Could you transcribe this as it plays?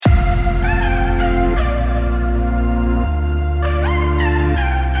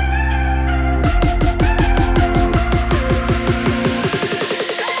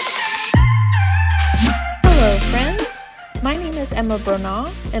Emma Bronagh,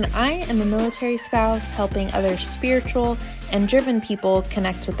 and I am a military spouse helping other spiritual and driven people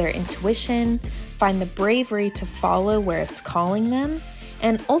connect with their intuition, find the bravery to follow where it's calling them,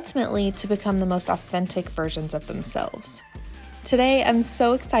 and ultimately to become the most authentic versions of themselves. Today, I'm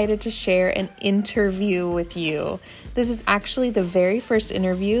so excited to share an interview with you. This is actually the very first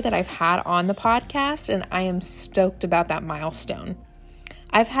interview that I've had on the podcast, and I am stoked about that milestone.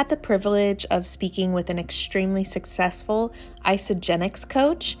 I've had the privilege of speaking with an extremely successful Isagenix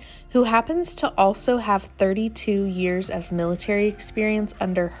coach who happens to also have 32 years of military experience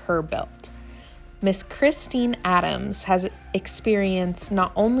under her belt. Miss Christine Adams has experience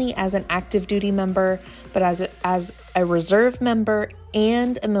not only as an active duty member, but as a reserve member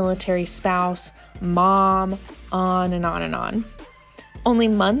and a military spouse, mom, on and on and on. Only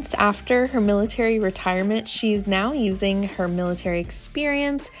months after her military retirement, she is now using her military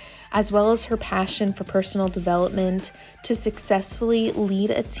experience as well as her passion for personal development to successfully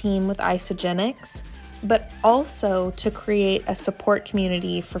lead a team with Isagenix, but also to create a support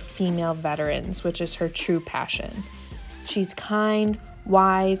community for female veterans, which is her true passion. She's kind,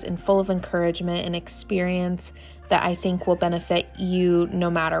 wise, and full of encouragement and experience that I think will benefit you no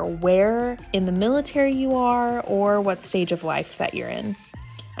matter where in the military you are or what stage of life that you're in.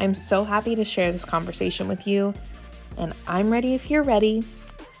 I'm so happy to share this conversation with you, and I'm ready if you're ready.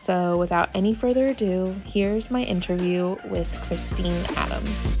 So without any further ado, here's my interview with Christine Adams.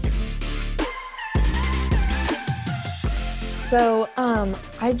 So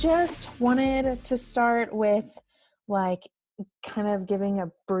I just wanted to start with kind of giving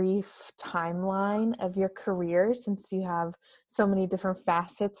a brief timeline of your career, since you have so many different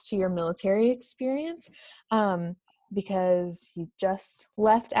facets to your military experience, because you just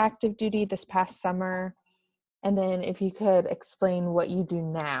left active duty this past summer. And then if you could explain what you do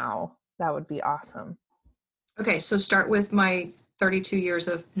now, that would be awesome. Okay, so start with my 32 years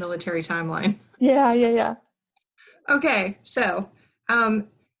of military timeline. Yeah. Okay, so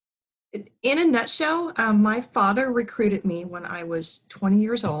in a nutshell, my father recruited me when I was 20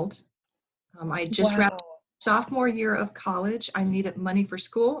 years old. I just wrapped sophomore year of college. I needed money for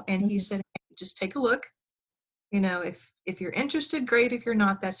school, and he said, hey, just take a look. You know, if you're interested, great. If you're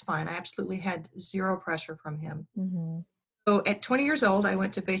not, that's fine. I absolutely had zero pressure from him. Mm-hmm. So at 20 years old, I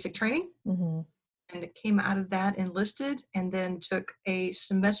went to basic training, Mm-hmm. and it came out of that enlisted, and then took a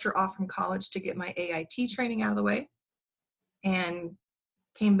semester off from college to get my AIT training out of the way, and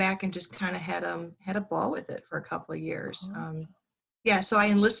came back and just kind of had a ball with it for a couple of years. Awesome. So I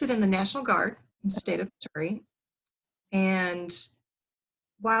enlisted in the National Guard in the state of Missouri. And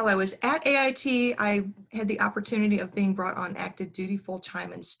while I was at AIT, I had the opportunity of being brought on active duty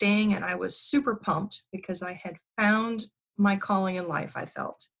full-time and staying, and I was super pumped because I had found my calling in life, I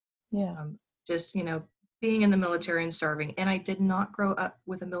felt. Yeah. Just, being in the military and serving. And I did not grow up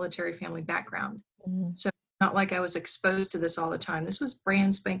with a military family background. Mm-hmm. So not like I was exposed to this all the time. This was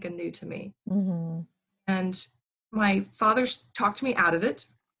brand spanking new to me. Mm-hmm. And my father talked me out of it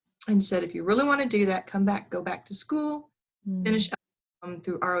and said, if you really want to do that, go back to school, finish up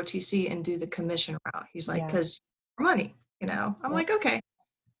through ROTC and do the commission route. He's like, because money, I'm like, okay.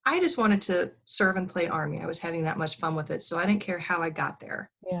 I just wanted to serve and play Army. I was having that much fun with it. So I didn't care how I got there.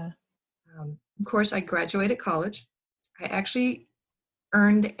 Yeah. Of course, I graduated college. I actually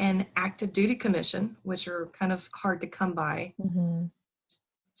earned an active duty commission, which are kind of hard to come by. Mm-hmm.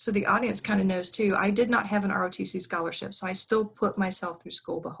 So the audience kind of knows too, I did not have an ROTC scholarship, so I still put myself through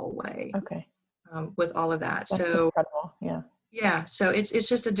school the whole way. Okay. With all of that. That's so incredible. Yeah. Yeah. So it's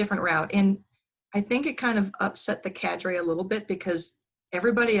just a different route. And I think it kind of upset the cadre a little bit because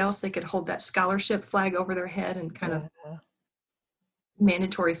everybody else, they could hold that scholarship flag over their head and kind of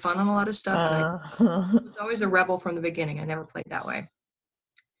mandatory fun on a lot of stuff. And I was always a rebel from the beginning. I never played that way.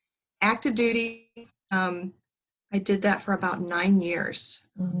 Active duty, I did that for about 9 years.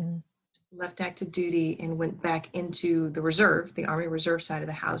 Left active duty and went back into the reserve, the Army Reserve side of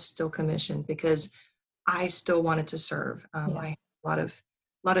the house, still commissioned because I still wanted to serve. I had a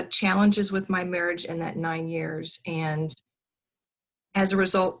lot of challenges with my marriage in that 9 years, and as a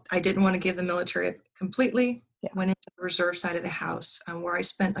result, I didn't want to give the military up completely. Went into the reserve side of the house, where I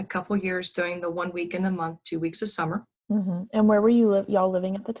spent a couple years doing the 1 week in a month, 2 weeks of summer. Mm-hmm. And where were y'all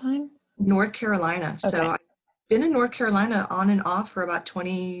living at the time? North Carolina. Okay. So I've been in North Carolina on and off for about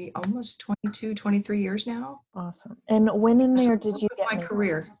almost 22, 23 years now. Awesome. And when in there did you get my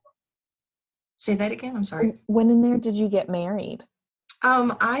career? Say that again. I'm sorry. When in there did you get married?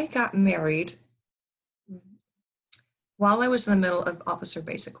 I got married while I was in the middle of officer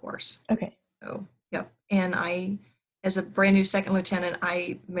basic course. Okay. So, yep. And I as a brand new second lieutenant,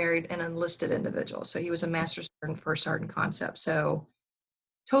 I married an enlisted individual. So he was a master sergeant, first sergeant concept. So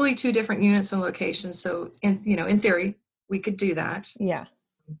totally two different units and locations. So in theory, we could do that. Yeah.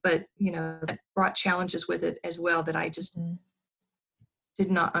 But, that brought challenges with it as well that I just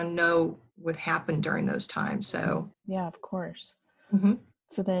did not know would happen during those times. So yeah, of course. mm-hmm.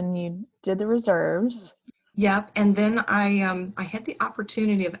 So then you did the reserves. Yep. And then I had the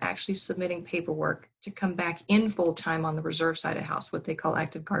opportunity of actually submitting paperwork to come back in full time on the reserve side of house, what they call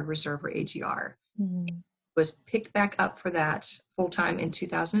Active Guard Reserve, or AGR. Was picked back up for that full time in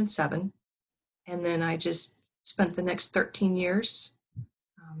 2007. And then I just spent the next 13 years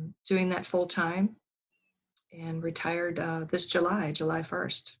doing that full time and retired this July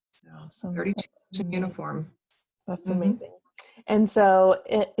 1st. So Awesome. 32 years in uniform. That's amazing. And so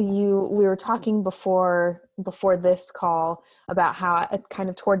we were talking before this call about how kind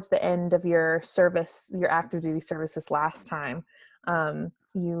of towards the end of your service, your active duty services last time,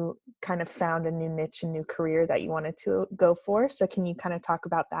 you kind of found a new niche, a new career that you wanted to go for. So can you kind of talk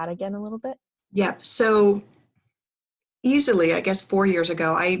about that again a little bit? Yeah. So easily, I guess 4 years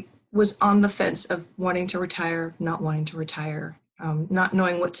ago, I was on the fence of wanting to retire, not wanting to retire, not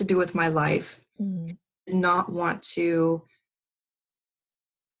knowing what to do with my life, not want to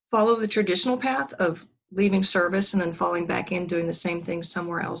follow the traditional path of leaving service and then falling back in, doing the same thing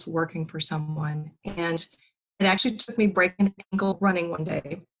somewhere else, working for someone. And it actually took me breaking an ankle running one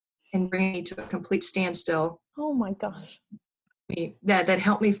day and bringing me to a complete standstill. Oh my gosh. That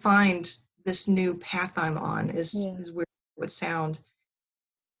helped me find this new path I'm on is weird it would sound.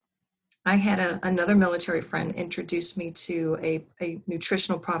 I had another military friend introduce me to a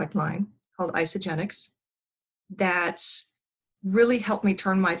nutritional product line called Isogenics that really helped me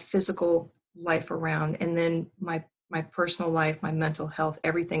turn my physical life around, and then my personal life, my mental health,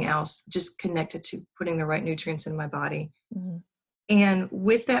 everything else just connected to putting the right nutrients in my body. And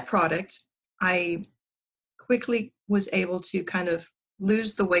with that product, I quickly was able to kind of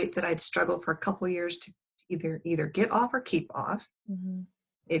lose the weight that I'd struggled for a couple of years to either get off or keep off.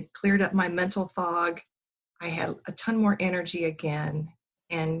 It cleared up my mental fog. I had a ton more energy again.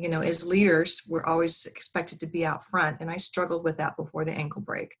 And, as leaders, we're always expected to be out front. And I struggled with that before the ankle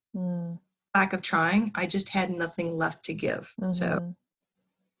break. Lack of trying, I just had nothing left to give. So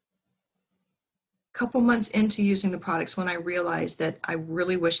a couple months into using the products when I realized that I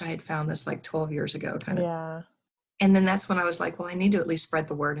really wish I had found this like 12 years ago kind of. Yeah. And then that's when I was like, well, I need to at least spread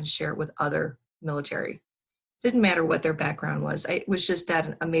the word and share it with other military. Didn't matter what their background was. It was just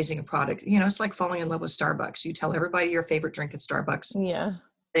that amazing a product. It's like falling in love with Starbucks. You tell everybody your favorite drink at Starbucks. Yeah.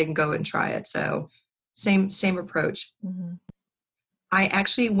 They can go and try it. So same approach. I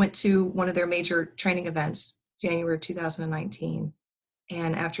actually went to one of their major training events, January of 2019.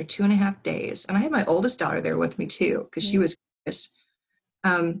 And after 2.5 days, and I had my oldest daughter there with me too, because she was curious.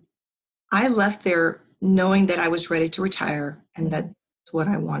 I left there knowing that I was ready to retire and that's what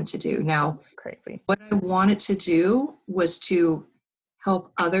I wanted to do. Now, that's crazy. What I wanted to do was to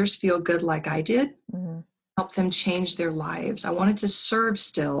help others feel good like I did, help them change their lives. I wanted to serve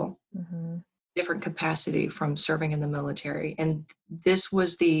still, different capacity from serving in the military. And this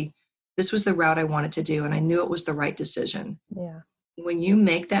was the route I wanted to do. And I knew it was the right decision. Yeah. When you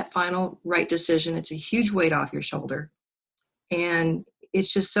make that final right decision, it's a huge weight off your shoulder. And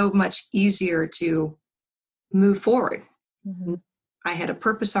it's just so much easier to move forward. I had a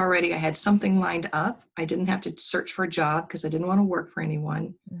purpose already. I had something lined up. I didn't have to search for a job because I didn't want to work for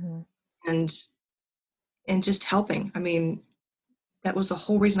anyone. And just helping. I mean, that was the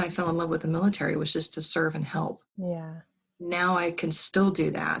whole reason I fell in love with the military, was just to serve and help. Yeah. Now I can still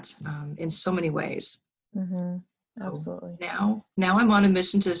do that in so many ways. Absolutely. So now I'm on a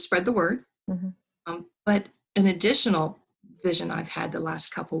mission to spread the word. But an additional vision I've had the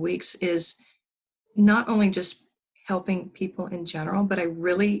last couple of weeks is not only just helping people in general, but I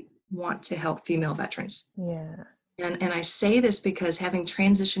really want to help female veterans. Yeah. And I say this because having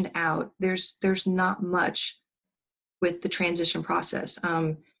transitioned out, there's not much with the transition process.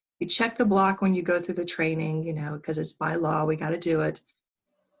 You check the block when you go through the training, because it's by law, we got to do it.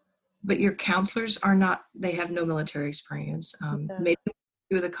 But your counselors they have no military experience. Maybe a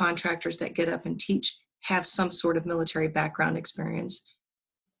few of the contractors that get up and teach have some sort of military background experience.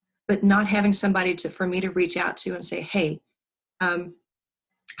 But not having somebody for me to reach out to and say, hey,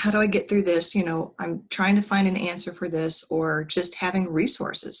 how do I get through this? I'm trying to find an answer for this, or just having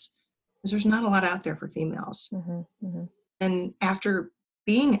resources, because there's not a lot out there for females. And after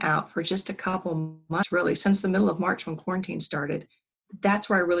being out for just a couple months, really, since the middle of March when quarantine started, that's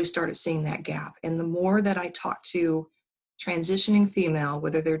where I really started seeing that gap. And the more that I talk to transitioning female,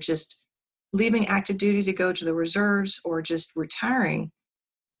 whether they're just leaving active duty to go to the reserves or just retiring,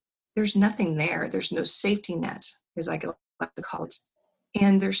 there's nothing there. There's no safety net, as I like to call it.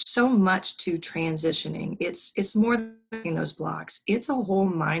 And there's so much to transitioning. It's more than those blocks. It's a whole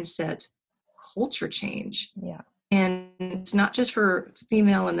mindset culture change. Yeah. And it's not just for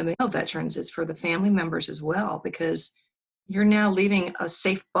female and the male veterans, it's for the family members as well, because you're now leaving a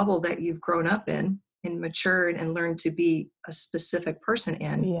safe bubble that you've grown up in and matured and learned to be a specific person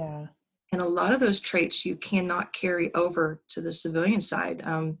in. Yeah. And a lot of those traits you cannot carry over to the civilian side,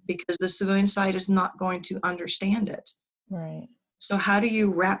 because the civilian side is not going to understand it. Right. So how do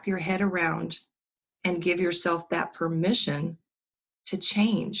you wrap your head around and give yourself that permission to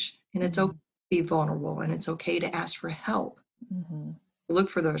change? And it's okay to be vulnerable, and it's okay to ask for help. Look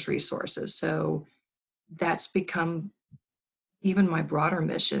for those resources. So that's become even my broader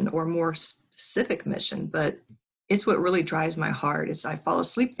mission, or more specific mission, but it's what really drives my heart. Is I fall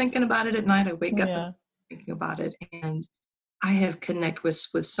asleep thinking about it at night. I wake up thinking about it, and I have connected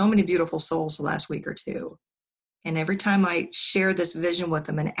with so many beautiful souls the last week or two. And every time I share this vision with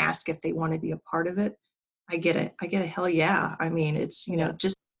them and ask if they want to be a part of it, I get a hell yeah. I mean, it's,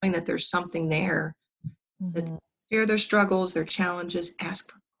 just knowing that there's something there, that share their struggles, their challenges,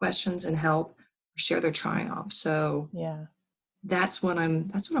 ask for questions and help, share their triumphs. So that's what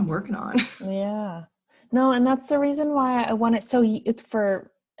I'm working on. Yeah. No, and that's the reason why I wanted, so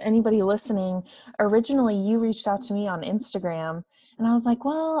for anybody listening, originally you reached out to me on Instagram, and I was like,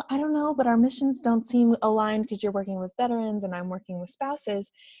 well, I don't know, but our missions don't seem aligned because you're working with veterans and I'm working with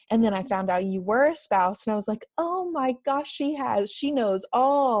spouses. And then I found out you were a spouse, and I was like, oh my gosh, she knows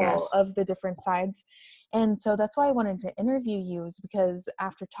all of the different sides. And so that's why I wanted to interview you, is because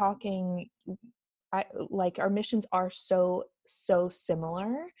after talking, our missions are so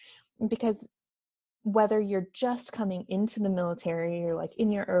similar, because whether you're just coming into the military, or like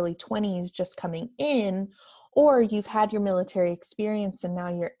in your early 20s just coming in, or you've had your military experience and now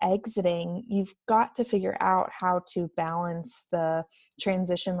you're exiting, you've got to figure out how to balance the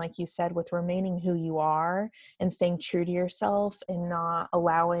transition, like you said, with remaining who you are and staying true to yourself, and not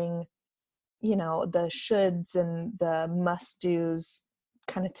allowing, the shoulds and the must-dos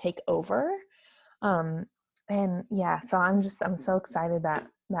kind of take over. And so I'm so excited that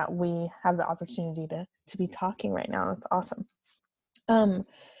we have the opportunity to be talking right now. It's awesome.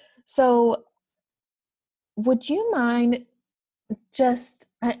 So would you mind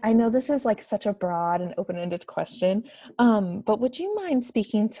I know this is like such a broad and open-ended question, but would you mind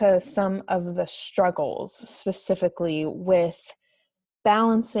speaking to some of the struggles specifically with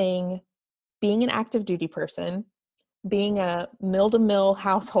balancing being an active duty person, being a mill-to-mill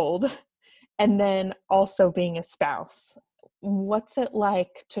household, and then also being a spouse? What's it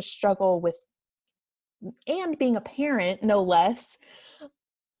like to struggle with, and being a parent, no less?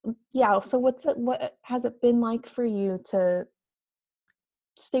 Yeah. So what has it been like for you to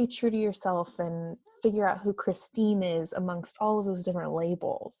stay true to yourself and figure out who Christine is amongst all of those different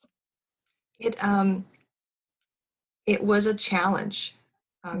labels? It was a challenge.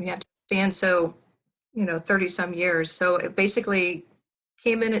 You have to understand, so 30 some years. So it basically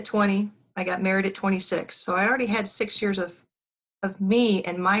came in at 20. I got married at 26. So I already had 6 years of me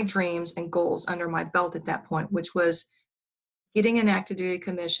and my dreams and goals under my belt at that point, which was getting an active duty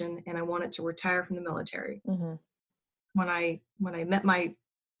commission, and I wanted to retire from the military. When I met my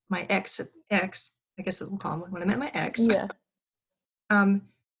ex, I guess we'll call him, when I met my ex,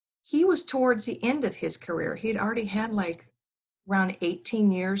 he was towards the end of his career. He'd already had like around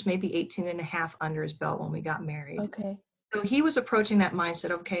 18 years, maybe 18 and a half under his belt when we got married. Okay. So he was approaching that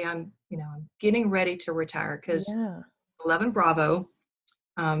mindset, okay, I'm getting ready to retire, because 11 Bravo,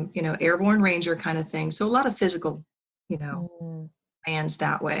 Airborne Ranger kind of thing. So a lot of physical, bands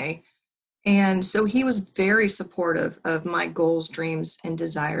that way. And so he was very supportive of my goals, dreams, and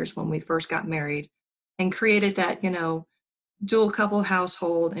desires when we first got married, and created that, dual couple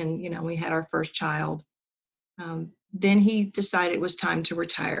household. And, we had our first child. Then he decided it was time to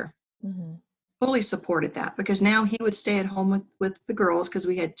retire. Fully supported that, because now he would stay at home with the girls, because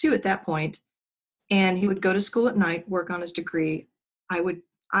we had 2 at that point, and he would go to school at night, work on his degree. I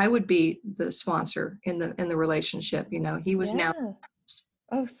would be the sponsor in the relationship. He was now.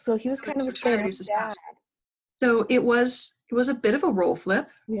 Oh, so he was kind of a stay-at-home dad. So it was a bit of a role flip.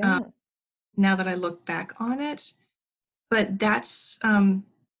 Yeah. Now that I look back on it, but that's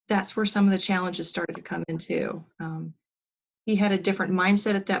where some of the challenges started to come into. He had a different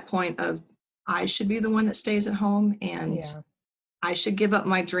mindset at that point of, I should be the one that stays at home, and I should give up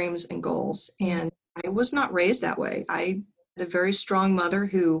my dreams and goals. And I was not raised that way. I had a very strong mother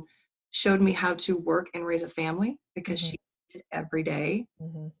who showed me how to work and raise a family, because she did it every day.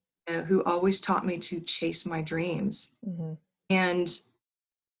 who always taught me to chase my dreams. Mm-hmm. And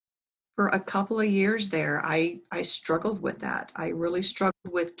for a couple of years there, I struggled with that. I really struggled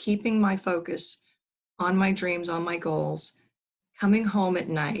with keeping my focus on my dreams, on my goals, coming home at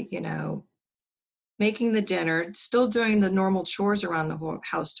night, making the dinner, still doing the normal chores around the whole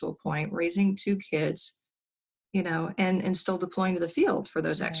house to a point, raising two kids, and still deploying to the field for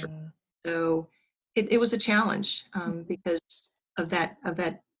those extra. Yeah. So it was a challenge because of that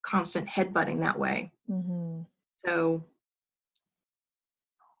constant headbutting that way. Mm-hmm. So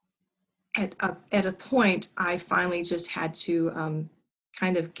at a point, I finally just had to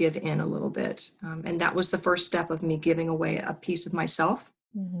kind of give in a little bit. And that was the first step of me giving away a piece of myself,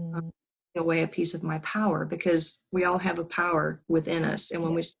 Mm-hmm. giving away a piece of my power, because we all have a power within us. And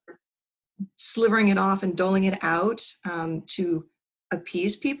when Yeah. we start slivering it off and doling it out to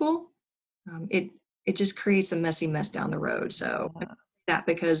appease people, it just creates a messy mess down the road. So Yeah. that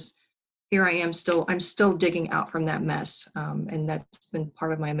because here I am I'm still digging out from that mess. And that's been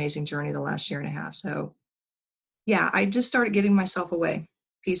part of my amazing journey the last year and a half. So yeah, I just started giving myself away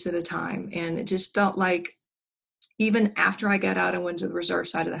piece at a time. And it just felt like even after I got out and went to the reserve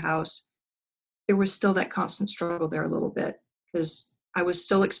side of the house, there was still that constant struggle there a little bit because I was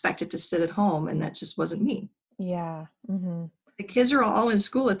still expected to sit at home and that just wasn't me. Yeah. Mm-hmm. The kids are all in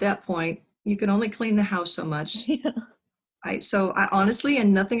school at that point. You can only clean the house so much. Yeah. So I honestly,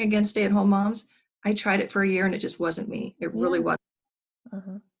 and nothing against stay-at-home moms, I tried it for a year and it just wasn't me. It really Yeah. wasn't.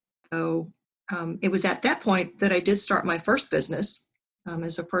 Uh-huh. So it was at that point that I did start my first business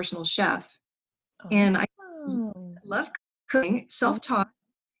as a personal chef. And I Awesome. love cooking, self-taught.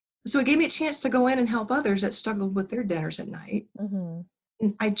 So it gave me a chance to go in and help others that struggled with their dinners at night. Mm-hmm.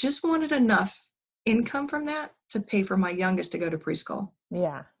 And I just wanted enough income from that to pay for my youngest to go to preschool,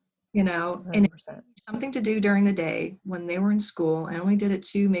 Yeah. and 100%. something to do during the day when they were in school. I only did it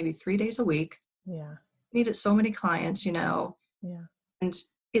 2, maybe 3 days a week. Yeah. Needed so many clients, Yeah. and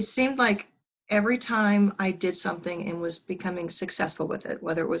it seemed like every time I did something and was becoming successful with it,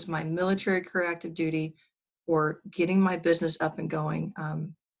 whether it was my military career active duty or getting my business up and going,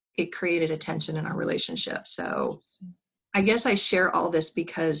 it created a tension in our relationship. So Interesting. I guess I share all this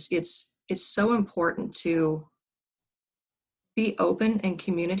because it's so important to be open and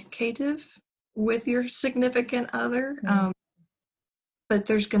communicative with your significant other. Mm. But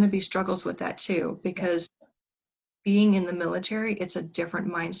there's going to be struggles with that too, Yeah. because being in the military, it's a different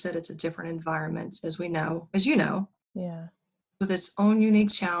mindset, it's a different environment, as you know, Yeah. with its own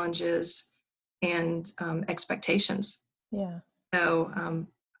unique challenges and expectations. Yeah. So,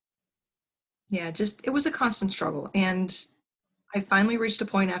 yeah, just it was a constant struggle. And I finally reached a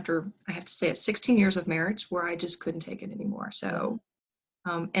point after, I have to say it, 16 years of marriage where I just couldn't take it anymore. Yeah. So,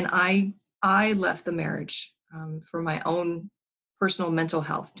 and I left the marriage for my own personal mental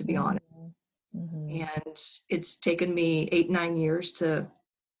health, to be honest. Mm-hmm. Mm-hmm. And it's taken me 8, 9 years to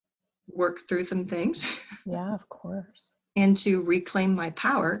work through some things Yeah, of course. and to reclaim my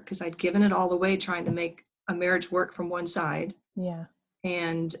power because I'd given it all away trying to make a marriage work from one side. Yeah.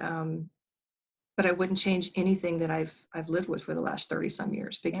 And, but I wouldn't change anything that I've lived with for the last 30 some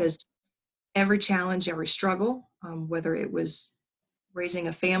years Yeah. because every challenge, every struggle, whether it was raising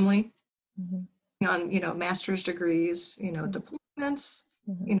a family Mm-hmm. on, master's degrees, deployments,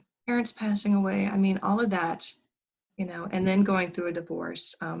 Mm-hmm. parents passing away. I mean, all of that, and then going through a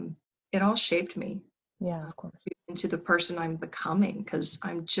divorce, it all shaped me Yeah, of course. into the person I'm becoming because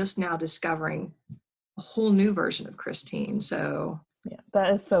I'm just now discovering a whole new version of Christine. So, Yeah,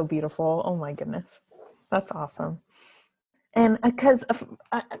 that is so beautiful. Oh my goodness. That's awesome. And because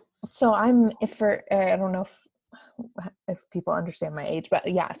so I'm if for I don't know if people understand my age, but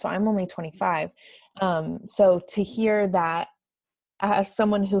yeah, so I'm only 25. So to hear that as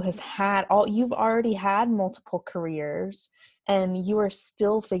someone who has you've already had multiple careers and you are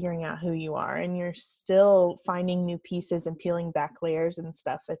still figuring out who you are and you're still finding new pieces and peeling back layers and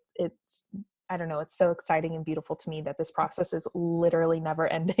stuff. It's I don't know, it's so exciting and beautiful to me that this process is literally never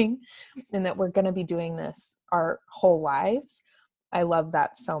ending and that we're going to be doing this our whole lives. I love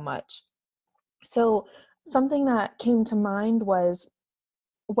that so much. So something that came to mind was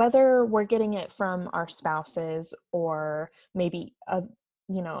whether we're getting it from our spouses or maybe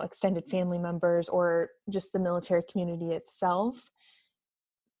extended family members or just the military community itself,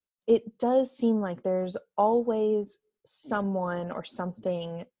 it does seem like there's always someone or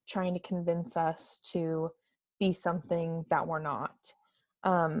something trying to convince us to be something that we're not.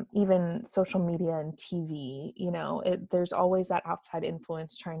 Even social media and TV, there's always that outside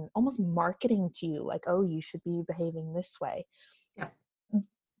influence trying, almost marketing to you, like, oh, you should be behaving this way. yeah.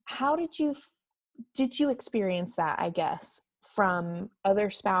 How did you experience that, I guess, from other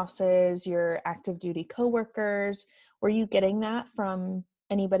spouses, your active duty coworkers? Were you getting that from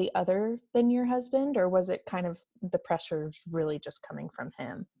anybody other than your husband, or was it kind of the pressures really just coming from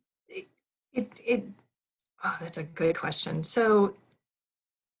him? It oh, that's a good question. So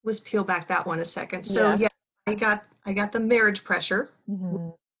let's peel back that one a second. So Yeah. yeah, I got the marriage pressure, Mm-hmm.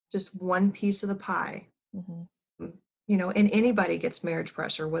 just one piece of the pie. Mm-hmm. And anybody gets marriage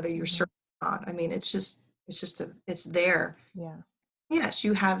pressure, whether you're Mm-hmm. certain or not. I mean, it's there. Yeah. Yes,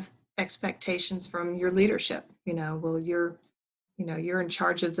 you have expectations from your leadership. Well, you're in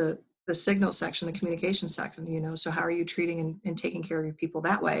charge of the signal section, the communication section. So how are you treating and taking care of your people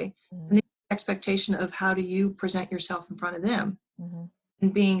that way? Mm-hmm. And the expectation of how do you present yourself in front of them, Mm-hmm.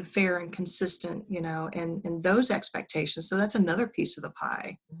 and being fair and consistent, and those expectations. So that's another piece of the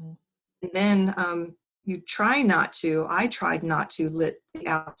pie. Mm-hmm. And then I tried not to let the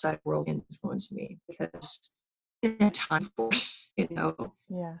outside world influence me, because I didn't have time for it,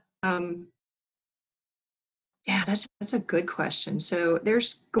 Yeah. Um, yeah, that's a good question. So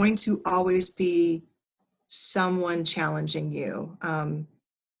there's going to always be someone challenging you.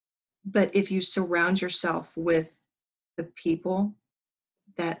 But if you surround yourself with the people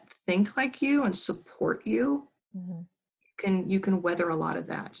that think like you and support you, Mm-hmm. you can weather a lot of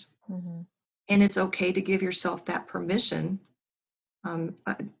that. Mm-hmm. And it's okay to give yourself that permission.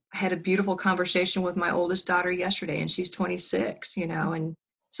 I had a beautiful conversation with my oldest daughter yesterday, and she's 26, and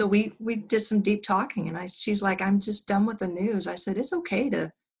so we did some deep talking, and she's like, I'm just done with the news. I said, it's okay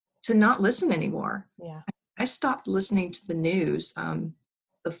to not listen anymore. Yeah. I stopped listening to the news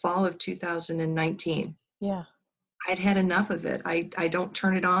the fall of 2019. Yeah. I'd had enough of it. I don't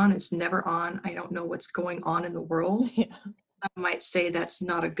turn it on. It's never on. I don't know what's going on in the world. Yeah. I might say that's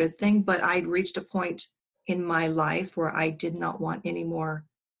not a good thing, but I'd reached a point in my life where I did not want any more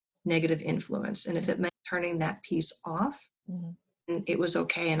negative influence. And if it meant turning that piece off, Mm-hmm. and it was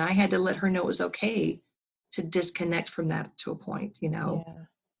okay. And I had to let her know it was okay to disconnect from that to a point. Yeah.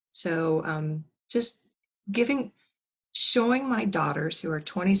 So just showing my daughters, who are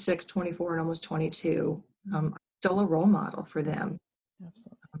 26, 24, and almost 22, I'm still a role model for them.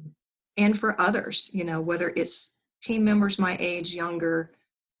 Absolutely. And for others, whether it's team members my age, younger,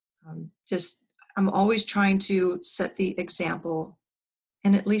 just I'm always trying to set the example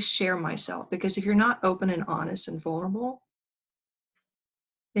and at least share myself, because if you're not open and honest and vulnerable,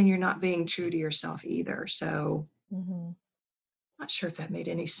 then you're not being true to yourself either. So Mm-hmm. not sure if that made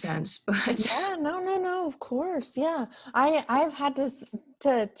any sense, but Yeah, no, of course. Yeah. I've had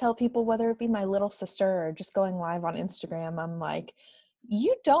to tell people, whether it be my little sister or just going live on Instagram, I'm like,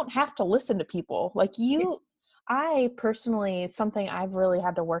 you don't have to listen to people. Like I personally, something I've really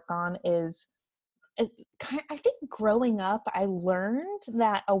had to work on is I think growing up, I learned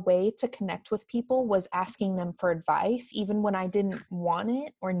that a way to connect with people was asking them for advice, even when I didn't want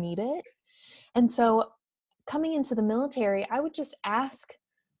it or need it. And so coming into the military, I would just ask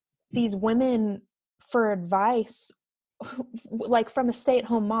these women for advice, like from a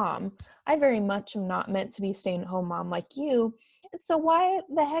stay-at-home mom. I very much am not meant to be a stay-at-home mom like you. And so why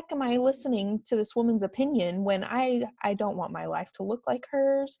the heck am I listening to this woman's opinion when I don't want my life to look like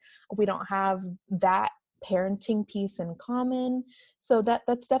hers? We don't have that parenting piece in common. So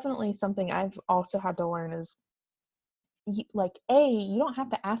that's definitely something I've also had to learn is, like, you don't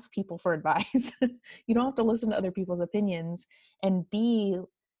have to ask people for advice. You don't have to listen to other people's opinions. And B,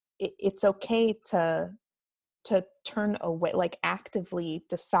 it's okay to turn away, like actively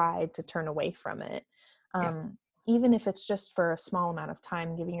decide to turn away from it. yeah, Even if it's just for a small amount of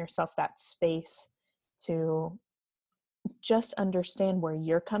time, giving yourself that space to just understand where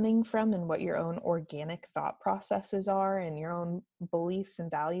you're coming from and what your own organic thought processes are and your own beliefs and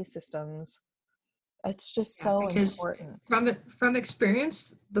value systems. It's just yeah, so because important. from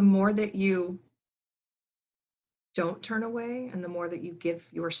experience, the more that you don't turn away and the more that you give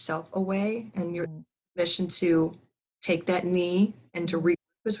yourself away and your Mhm. mission to take that knee and to Mhm. reap,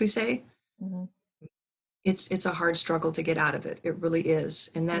 as we say, Mhm. it's a hard struggle to get out of it. It really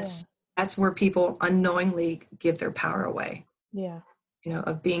is. And Yeah. that's where people unknowingly give their power away, Yeah.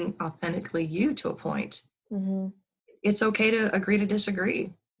 of being authentically you to a point. Mhm. It's okay to agree to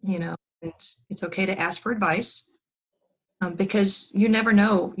disagree, Mhm. and it's okay to ask for advice, because you never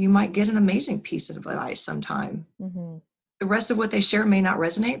know, you might get an amazing piece of advice sometime. Mhm. The rest of what they share may not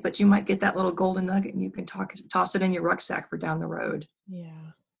resonate, but you might get that little golden nugget and you can toss it in your rucksack for down the road,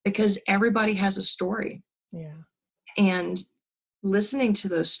 Yeah. because everybody has a story. Yeah. And listening to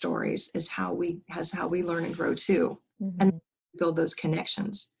those stories is how we learn and grow too, and Mhm. build those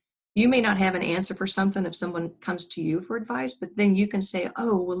connections. You may not have an answer for something if someone comes to you for advice, but then you can say,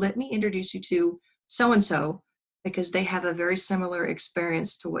 oh, well, let me introduce you to so and so, because they have a very similar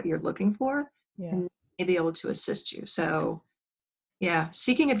experience to what you're looking for, Yeah. and may be able to assist you. So yeah,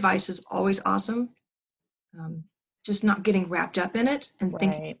 seeking advice is always awesome. Um, just not getting wrapped up in it and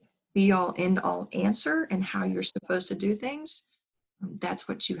thinking Right. be all end all answer and how you're supposed to do things. That's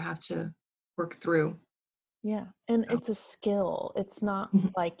what you have to work through. Yeah. And So, it's a skill. It's not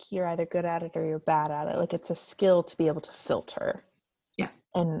mhm. like you're either good at it or you're bad at it. Like it's a skill to be able to filter Yeah.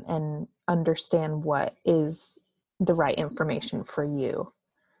 and understand what is the right information for you.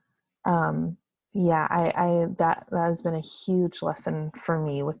 Yeah, I that has been a huge lesson for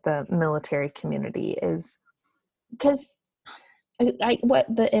me with the military community is because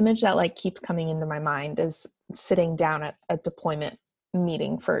what the image that like keeps coming into my mind is sitting down at a deployment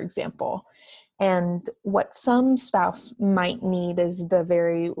meeting, for example. And what some spouse might need is the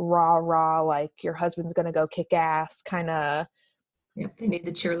very raw, like your husband's going to go kick ass kind of Yeah. They need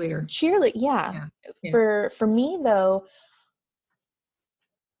the cheerleader. cheerlead. Yeah. Yeah. Yeah. For me though,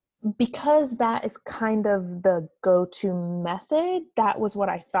 because that is kind of the go-to method, that was what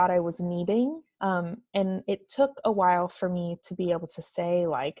I thought I was needing. And it took a while for me to be able to say,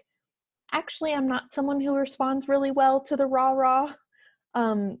 like, actually, I'm not someone who responds really well to the rah.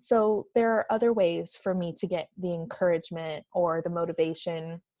 So there are other ways for me to get the encouragement or the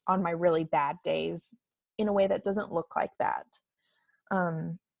motivation on my really bad days in a way that doesn't look like that.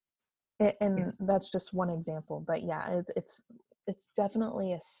 Um, Yeah. and that's just one example, but yeah, it's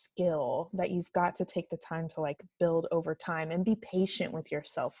definitely a skill that you've got to take the time to like build over time and be patient with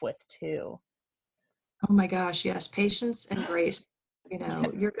yourself with too. Oh my gosh. Yes. Patience and grace. Yeah.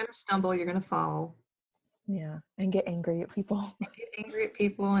 You're going to stumble, you're going to fall, Yeah, and get angry at people. get angry at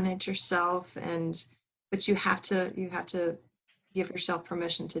people and at yourself. But you have to give yourself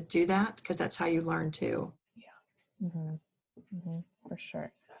permission to do that because that's how you learn too. Yeah. For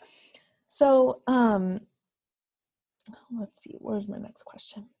sure. So, let's see, where's my next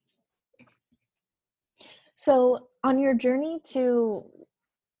question? So, on your journey to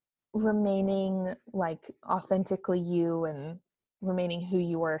remaining like authentically you and remaining who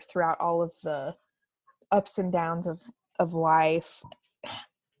you were throughout all of the ups and downs of life,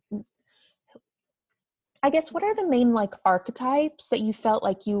 I guess what are the main like archetypes that you felt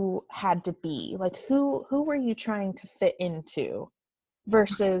like you had to be? Like who were you trying to fit into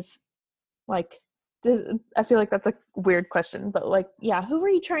versus like I feel like that's a weird question, but like yeah, who were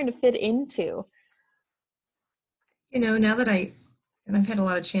you trying to fit into? Now that and I've had a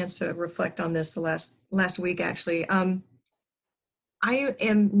lot of chance to reflect on this the last week actually. I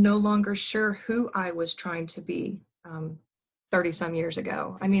am no longer sure who I was trying to be 30 some years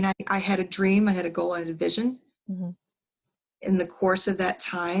ago. I mean, I had a dream, I had a goal, I had a vision. Mm-hmm. In the course of that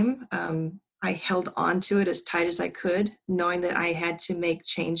time, I held on to it as tight as I could, knowing that I had to make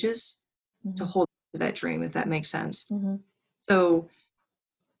changes to Mm-hmm. hold to that dream, if that makes sense. Mm-hmm. So,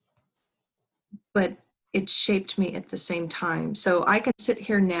 but it shaped me at the same time. So I can sit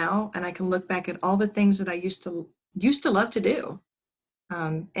here now and I can look back at all the things that I used to love to do,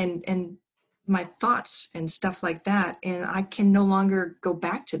 and my thoughts and stuff like that, and I can no longer go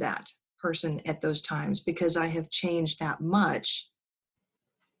back to that person at those times because I have changed that much,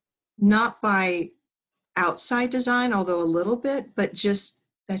 not by outside design, although a little bit, but just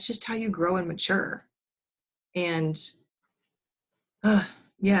that's just how you grow and mature. And uh,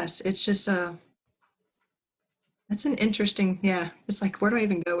 yes, it's just that's an interesting, yeah, it's like, where do I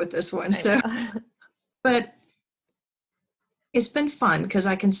even go with this one? I So, know. but it's been fun because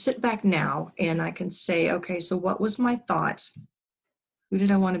I can sit back now and I can say, okay, so what was my thought? Who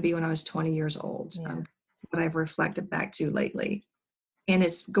did I want to be when I was 20 years old? Yeah. What I've reflected back to lately. And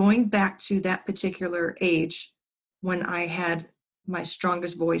it's going back to that particular age when I had my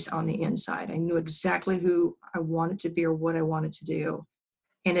strongest voice on the inside. I knew exactly who I wanted to be or what I wanted to do.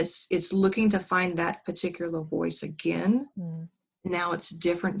 And it's looking to find that particular voice again. Mm, Now it's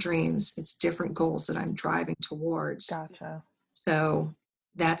different dreams, it's different goals that I'm driving towards. gotcha. So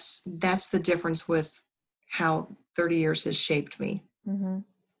that's the difference with how 30 years has shaped me. Mm-hmm.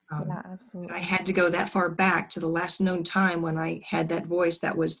 Yeah, I absolutely. had to go that far back to the last known time when I had that voice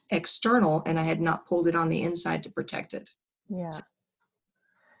that was external and I had not pulled it on the inside to protect it. Yeah. So,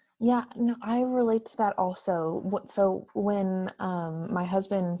 Yeah, no, I relate to that also. So when my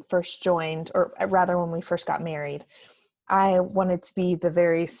husband first joined, or rather when we first got married, I wanted to be the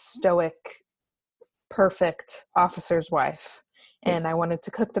very stoic, perfect officer's wife. And I yes. wanted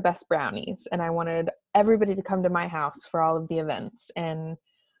to cook the best brownies. And I wanted everybody to come to my house for all of the events and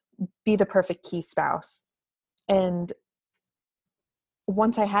be the perfect key spouse. And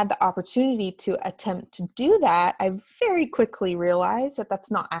once I had the opportunity to attempt to do that, I very quickly realized that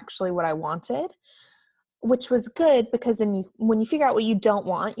that's not actually what I wanted. which was good because then when you figure out what you don't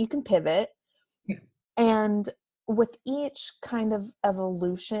want, you can pivot. Yeah. And with each kind of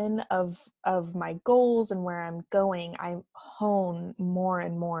evolution of my goals and where I'm going, I hone more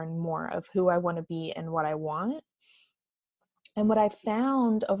and more and more of who I want to be and what I want. And what I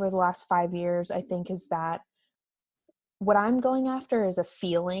found over the last 5 years, I think, is that what I'm going after is a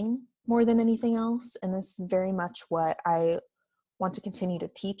feeling more than anything else. And this is very much what I want to continue to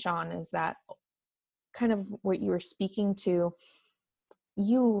teach on, is that kind of what you were speaking to.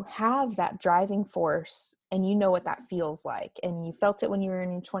 You have that driving force and you know what that feels like. And you felt it when you were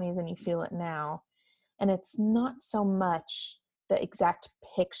in your 20s and you feel it now. And it's not so much the exact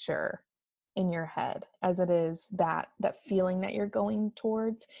picture in your head as it is that feeling that you're going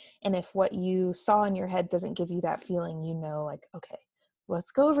towards. And if what you saw in your head doesn't give you that feeling, you know, like, okay,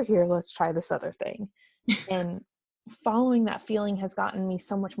 let's go over here. Let's try this other thing. And following that feeling has gotten me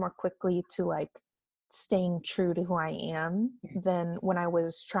so much more quickly to like staying true to who I am than when I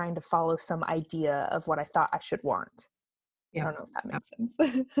was trying to follow some idea of what I thought I should want. Yeah. I don't know if that makes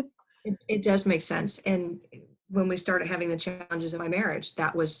sense. It does make sense. And when we started having the challenges in my marriage,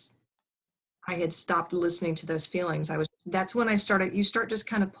 I had stopped listening to those feelings. That's when you start just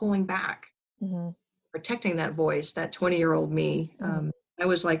kind of pulling back, Mm-hmm. protecting that voice, that 20-year-old me. Mm-hmm. I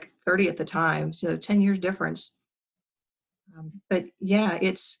was like 30 at the time, so 10 years difference. But yeah,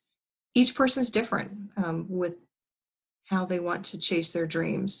 each person's different with how they want to chase their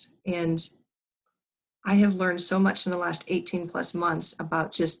dreams. And I have learned so much in the last 18 plus months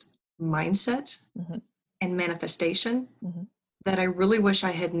about just mindset Mm-hmm. and manifestation Mm-hmm. that I really wish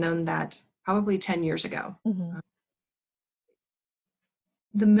I had known that probably 10 years ago. Mm-hmm.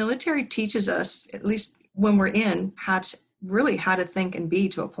 The military teaches us, at least when we're in, how to think and be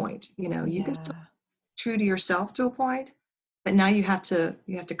to a point. You know, you can still be true to yourself to a point, but now you have to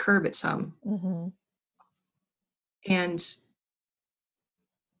curb it some. Mm-hmm. And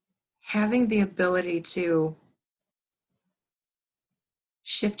having the ability to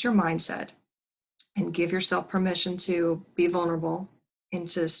shift your mindset and give yourself permission to be vulnerable and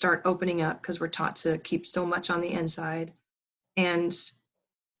to start opening up, because we're taught to keep so much on the inside, and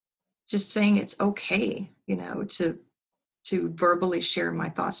just saying it's okay, you know, to verbally share my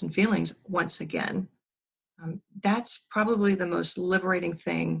thoughts and feelings once again. That's probably the most liberating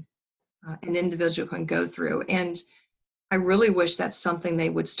thing an individual can go through. And I really wish that's something they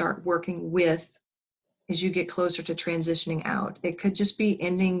would start working with as you get closer to transitioning out. It could just be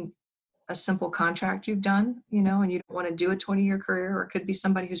ending a simple contract you've done, you know, and you don't want to do a 20-year career, or it could be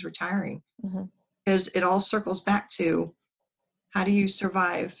somebody who's retiring. Mm-hmm. Because it all circles back to, how do you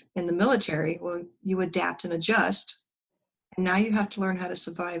survive in the military? Well, you adapt and adjust. And now you have to learn how to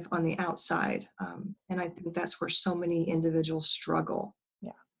survive on the outside. And I think that's where so many individuals struggle.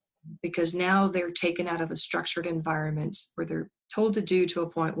 Yeah. Because now they're taken out of a structured environment where they're told to do to a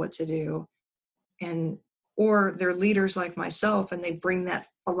point what to do. Or they're leaders like myself, and they bring that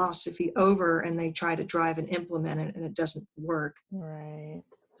philosophy over and they try to drive and implement it, and it doesn't work. Right.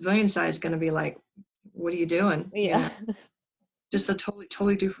 Civilian side is going to be like, what are you doing? Yeah. You know, just a totally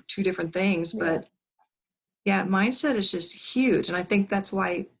two different things. But yeah, mindset is just huge. And I think that's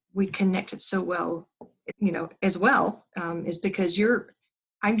why we connect it so well, you know, as well, is because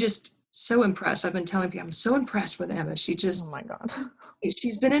I'm just so impressed. I've been telling people, I'm so impressed with Emma. Oh my God.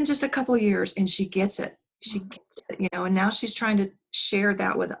 She's been in just a couple of years and she gets it. She gets it, you know, and now she's trying to share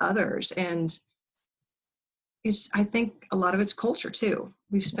that with others. And I think a lot of it's culture too.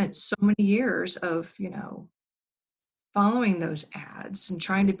 We've spent so many years of, you know, following those ads and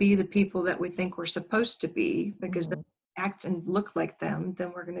trying to be the people that we think we're supposed to be, because they act and look like them,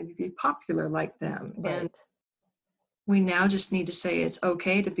 then we're going to be popular like them. Right. And we now just need to say it's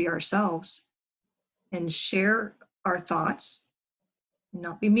okay to be ourselves and share our thoughts and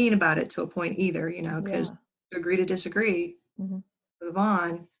not be mean about it to a point either, you know, because agree to disagree, move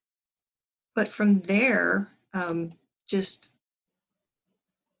on. But from there, just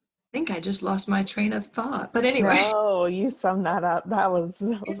I think I just lost my train of thought. But anyway. No, you summed that up. That was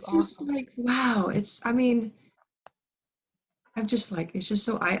It's awesome. just like, wow. I'm just like, it's just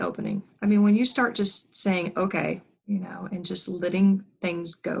so eye-opening. I mean, when you start just saying, okay, you know, and just letting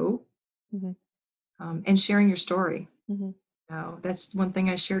things go, and sharing your story. You know, that's one thing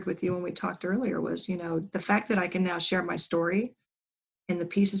I shared with you when we talked earlier was, you know, the fact that I can now share my story and the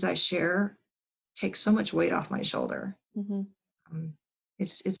pieces I share take so much weight off my shoulder.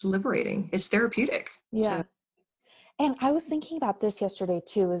 It's liberating. It's therapeutic. Yeah. And I was thinking about this yesterday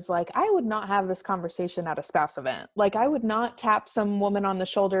too, is like, I would not have this conversation at a spouse event. Like, I would not tap some woman on the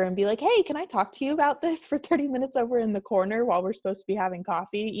shoulder and be like, hey, can I talk to you about this for 30 minutes over in the corner while we're supposed to be having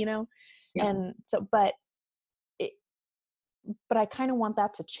coffee, you know? Yeah. And so, but but I kind of want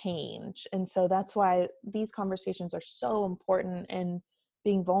that to change. And so that's why these conversations are so important, and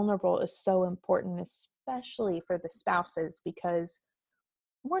being vulnerable is so important, especially for the spouses, because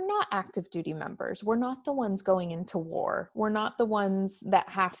we're not active duty members. We're not the ones going into war. We're not the ones that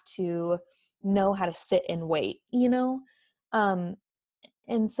have to know how to sit and wait, you know? Um,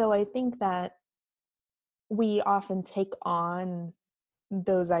 and so I think that we often take on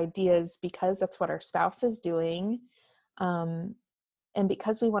those ideas because that's what our spouse is doing. Um, and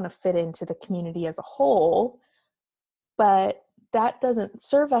because we want to fit into the community as a whole, but that doesn't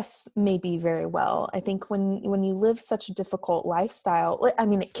serve us maybe very well. I think when you live such a difficult lifestyle, I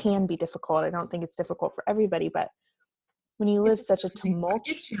mean, it can be difficult. I don't think it's difficult for everybody, but when you live It's such a challenging.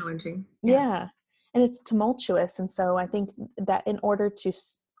 It's challenging. Yeah. yeah, and it's tumultuous. And so I think that in order to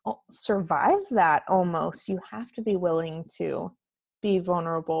survive that, almost, you have to be willing to be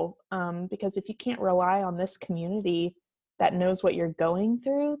vulnerable. Because if you can't rely on this community that knows what you're going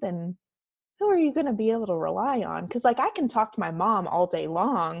through, then who are you going to be able to rely on? Because like I can talk to my mom all day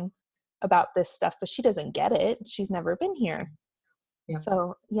long about this stuff, but she doesn't get it. She's never been here. Yeah.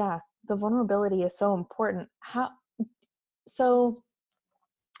 So yeah, the vulnerability is so important. So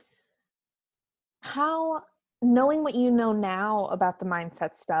how, knowing what you know now about the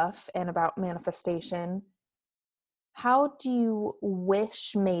mindset stuff and about manifestation, how do you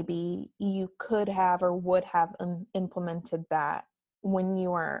wish maybe you could have or would have implemented that when you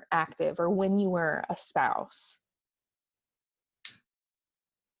were active or when you were a spouse?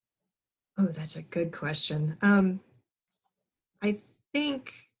 Oh, that's a good question. I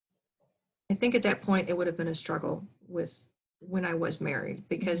think I think at that point it would have been a struggle with when I was married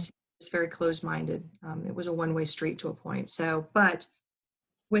because he was very closed-minded. It was a one-way street to a point. So, but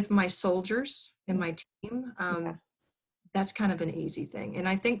with my soldiers and my team, Yeah. that's kind of an easy thing. And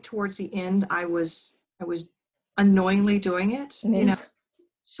I think towards the end, I was unknowingly doing it, Yeah.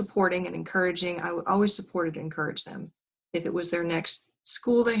 supporting and encouraging. Always supported and encouraged them. If it was their next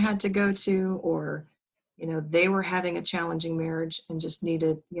school they had to go to, or they were having a challenging marriage and just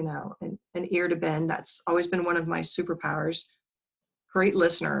needed an ear to bend. That's always been one of my superpowers. Great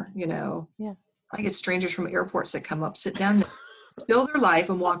listener. Yeah. I get strangers from airports that come up, sit down, spill their life,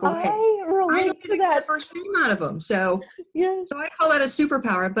 and walk away. I I relate to immediately get that. the first name out of them. So Yes. I call that a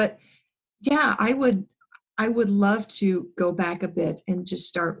superpower. But yeah, I would love to go back a bit and just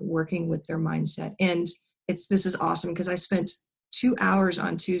start working with their mindset. And this is awesome because I spent 2 hours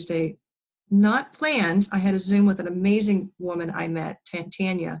on Tuesday, not planned. I had a Zoom with an amazing woman I met,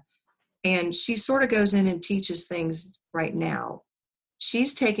 Tanya, and she sort of goes in and teaches things right now.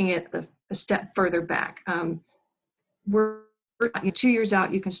 She's taking it a step further back. We're 2 years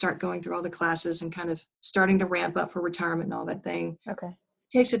out, you can start going through all the classes and kind of starting to ramp up for retirement and all that thing. Okay.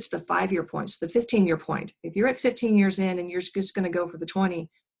 Takes it to the 5-year point, so the 15-year point. If you're at 15 years in and you're just going to go for the 20,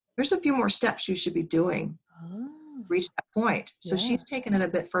 there's a few more steps you should be doing to reach that point. So she's taken it a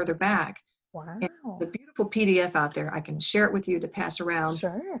bit further back. Wow. And the beautiful PDF out there, I can share it with you to pass around.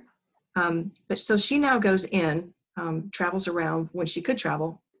 Sure. But so she now goes in, travels around when she could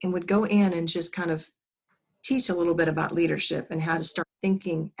travel, and would go in and just kind of teach a little bit about leadership and how to start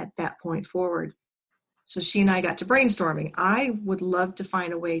thinking at that point forward. So she and I got to brainstorming. I would love to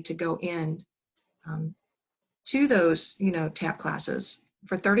find a way to go in to those, TAP classes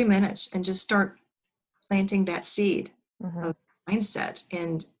for 30 minutes and just start planting that seed of mindset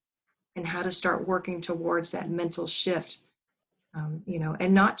and how to start working towards that mental shift,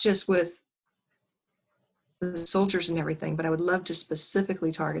 and not just with the soldiers and everything, but I would love to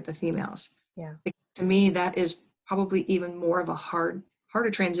specifically target the females. Yeah. Because to me, that is probably even more of a harder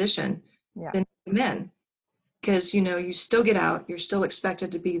transition than men. Because, you still get out, you're still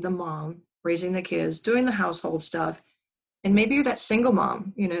expected to be the mom, raising the kids, doing the household stuff. And maybe you're that single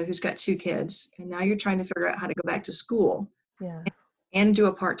mom, who's got 2 kids. And now you're trying to figure out how to go back to school and do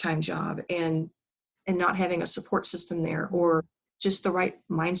a part-time job and not having a support system there or just the right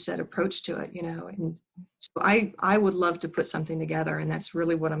mindset approach to it, And so I would love to put something together. And that's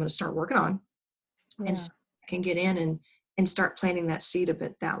really what I'm going to start working on. Yeah. And so I can get in and start planting that seed a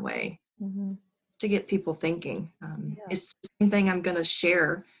bit that way. To get people thinking. It's the same thing I'm going to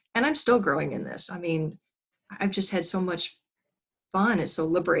share. And I'm still growing in this. I mean, I've just had so much fun. It's so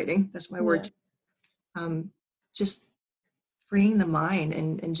liberating. That's my word. Just freeing the mind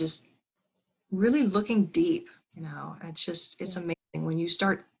and just really looking deep. It's amazing when you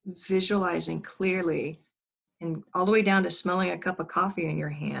start visualizing clearly and all the way down to smelling a cup of coffee in your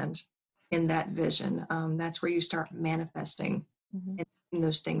hand in that vision. That's where you start manifesting. And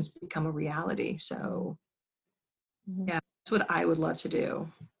those things become a reality. So yeah, that's what I would love to do.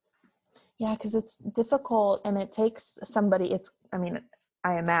 Yeah, because it's difficult, and it takes somebody, I mean,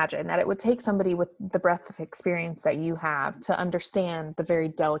 I imagine that it would take somebody with the breadth of experience that you have to understand the very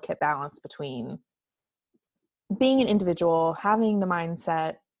delicate balance between being an individual, having the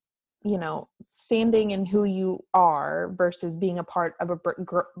mindset, standing in who you are versus being a part of a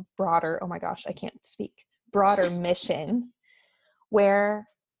broader, oh my gosh, I can't speak, broader mission where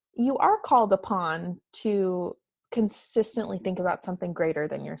you are called upon to consistently think about something greater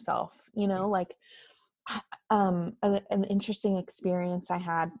than yourself, like an interesting experience I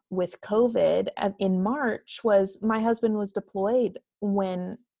had with COVID in March was my husband was deployed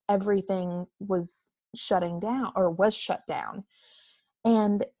when everything was shutting down or was shut down.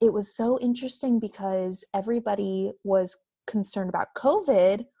 And it was so interesting because everybody was concerned about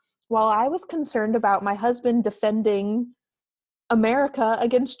COVID while I was concerned about my husband defending America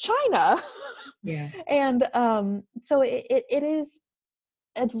against China. Yeah. And so it is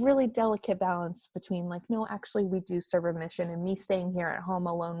a really delicate balance between like, no, actually we do serve a mission, and me staying here at home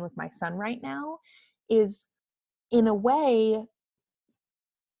alone with my son right now is in a way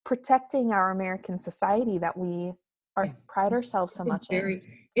protecting our American society that we pride ourselves so much in.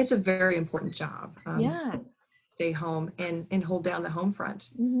 It's a very important job. Yeah. Stay home and hold down the home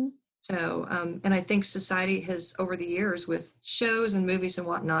front. Mm-hmm. So, and I think society has, over the years, with shows and movies and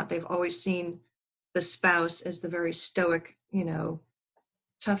whatnot, they've always seen the spouse as the very stoic,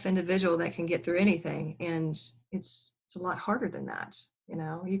 tough individual that can get through anything. And it's a lot harder than that.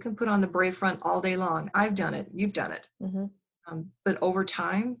 You can put on the brave front all day long. I've done it. You've done it. Mm-hmm. But over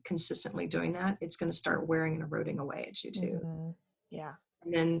time, consistently doing that, it's going to start wearing and eroding away at you too. Mm-hmm. Yeah.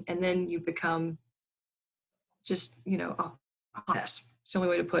 And then you become just, a hot mess. It's the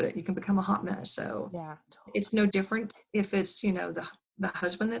only way to put it. You can become a hot mess. So yeah, totally. It's no different if it's, the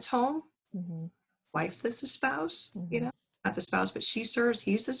husband that's home, mm-hmm. wife that's the spouse, mm-hmm. Not the spouse, but she serves,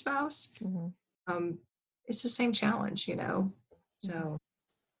 he's the spouse. Mm-hmm. It's the same challenge, So, mm-hmm.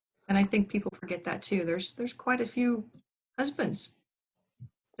 and I think people forget that too. There's quite a few husbands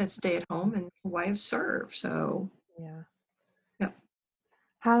that stay at home and wives serve. So yeah. Yep.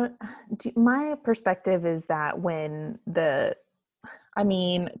 My perspective is that when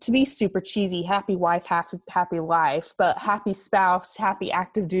to be super cheesy, happy wife, happy life, but happy spouse, happy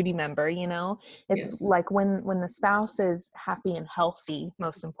active duty member, it's Yes. like when the spouse is happy and healthy,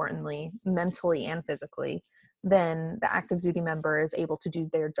 most importantly, mentally and physically, then the active duty member is able to do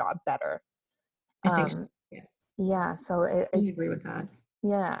their job better. I think so. Yeah. Yeah. So I agree with that.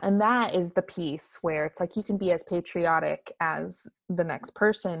 Yeah. And that is the piece where it's like you can be as patriotic as the next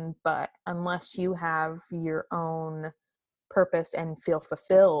person, but unless you have your own purpose and feel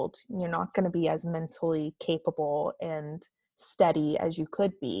fulfilled, you're not going to be as mentally capable and steady as you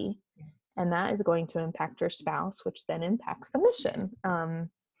could be. And that is going to impact your spouse, which then impacts the mission.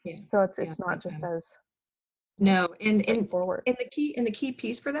 So it's not just as no, and straightforward. And the key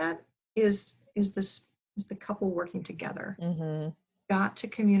piece for that is the couple working together. Mm-hmm. Got to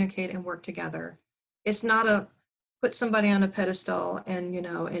communicate and work together. It's not a put somebody on a pedestal and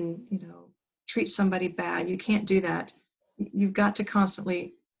treat somebody bad. You can't do that. You've got to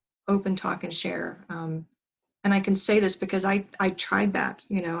constantly open, talk, and share. And I can say this because I tried that.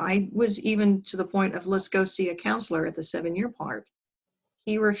 I was even to the point of let's go see a counselor at the 7-year part.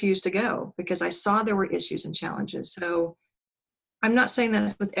 He refused to go because I saw there were issues and challenges. So I'm not saying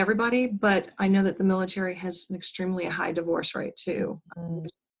that's with everybody, but I know that the military has an extremely high divorce rate too, which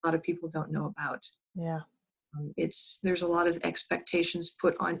a lot of people don't know about. Yeah. There's a lot of expectations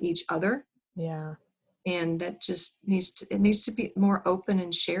put on each other. Yeah. And that just needs to be more open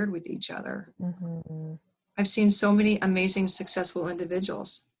and shared with each other. Mm-hmm. I've seen so many amazing, successful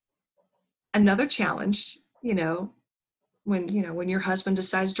individuals. Another challenge, when your husband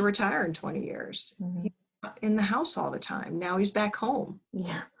decides to retire in 20 years, mm-hmm. he's not in the house all the time. Now he's back home.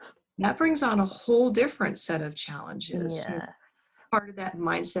 Yeah. That brings on a whole different set of challenges. Yes. Part of that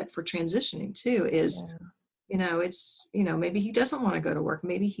mindset for transitioning too is, it's, maybe he doesn't want to go to work.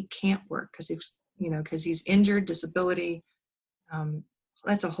 Maybe he can't work because he's injured, disability.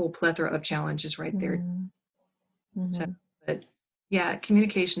 That's a whole plethora of challenges right there. Mm-hmm. So, but yeah,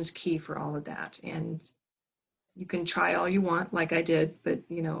 communication is key for all of that. And you can try all you want, like I did, but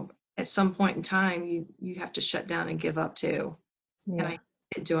at some point in time, you have to shut down and give up too. Yeah. And I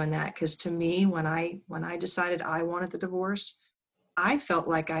hated doing that because to me, when I decided I wanted the divorce, I felt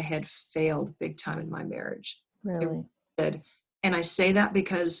like I had failed big time in my marriage. Really? I did. And I say that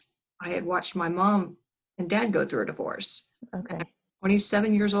because I had watched my mom and dad go through a divorce. Okay.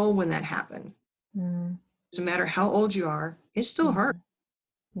 27 years old when that happened. Doesn't matter how old you are, it still hurt.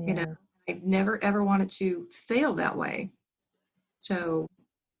 Yeah. I never ever wanted to fail that way. So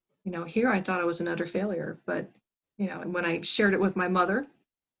here I thought I was an utter failure, but, and when I shared it with my mother,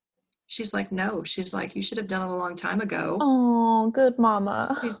 she's like, no, she's like, you should have done it a long time ago. Oh, good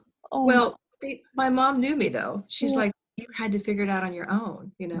mama. She's, Oh, well, my mom knew me though. She's yeah. like, you had to figure it out on your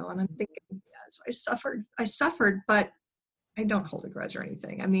own, and I'm thinking, yeah, so I suffered, but I don't hold a grudge or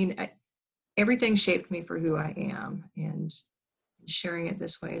anything. I mean, everything shaped me for who I am, and sharing it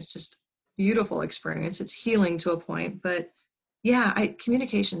this way is just beautiful experience. It's healing to a point, but yeah,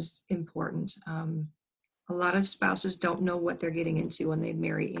 communication's important. A lot of spouses don't know what they're getting into when they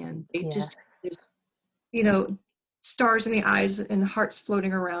marry in. They just, Yes. you know, stars in the eyes and hearts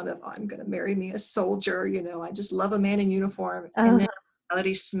floating around of, oh, I'm going to marry me a soldier. I just love a man in uniform. And then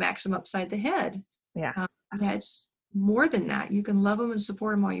reality smacks them upside the head. Yeah. Yeah, it's more than that. You can love them and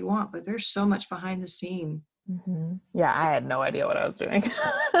support them all you want, but there's so much behind the scene. Mm-hmm. Yeah, I had no idea what I was doing.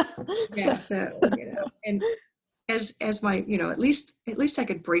 Yeah, so and as my at least I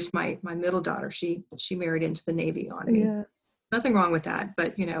could brace my middle daughter. She married into the Navy on me. Yeah. Nothing wrong with that,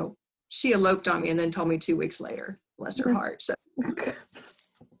 but she eloped on me and then told me 2 weeks later. Bless her heart. So,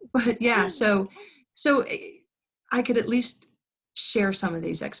 but yeah, so I could at least share some of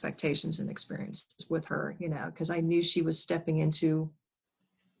these expectations and experiences with her, because I knew she was stepping into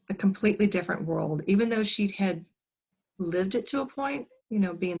a completely different world, even though she had lived it to a point,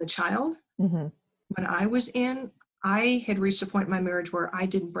 being the child. Mm-hmm. When I was in, I had reached a point in my marriage where I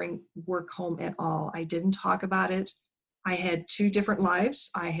didn't bring work home at all. I didn't talk about it. I had 2 different lives.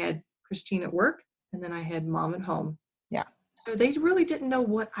 I had Christine at work, and then I had mom at home. Yeah. So they really didn't know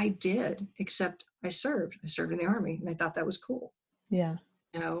what I did, except I served. I served in the Army, and they thought that was cool. Yeah.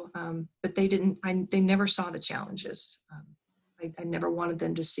 But they didn't. They never saw the challenges. I never wanted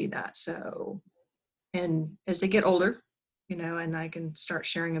them to see that. So, and as they get older, and I can start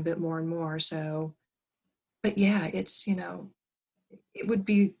sharing a bit more and more. So, but yeah, it's, it would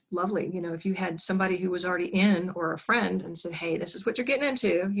be lovely, if you had somebody who was already in, or a friend, and said, hey, this is what you're getting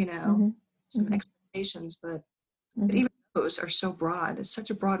into, Mm-hmm. some Mm-hmm. expectations, but Mm-hmm. even those are so broad. It's such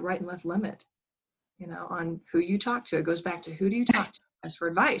a broad right and left limit, on who you talk to. It goes back to, who do you talk to as for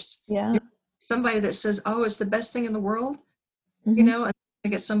advice? Yeah. Somebody that says, oh, it's the best thing in the world, Mm-hmm. and I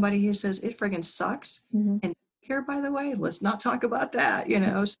get somebody who says it friggin' sucks. Mm-hmm. And here, by the way, let's not talk about that,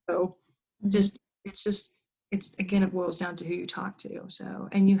 so just, it's again, it boils down to who you talk to. So,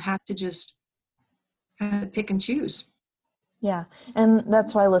 and you have to just kind of pick and choose. Yeah. And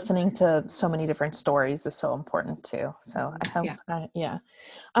that's why listening to so many different stories is so important too. So I hope, yeah.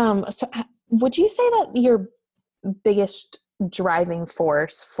 So would you say that your biggest driving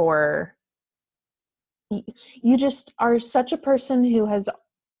force for, you just are such a person who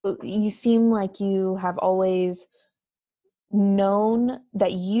you seem like you have always known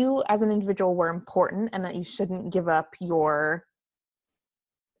that you as an individual were important and that you shouldn't give up your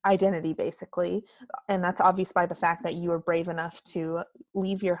identity, basically, and that's obvious by the fact that you were brave enough to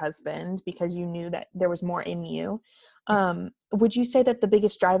leave your husband because you knew that there was more in you. Would you say that the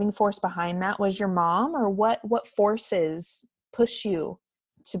biggest driving force behind that was your mom, or what forces push you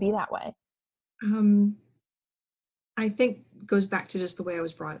to be that way? I think goes back to just the way I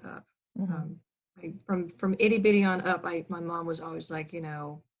was brought up. From itty bitty on up, my mom was always like,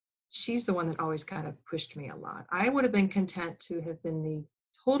 she's the one that always kind of pushed me a lot. I would have been content to have been the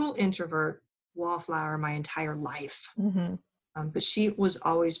total introvert wallflower my entire life. But she was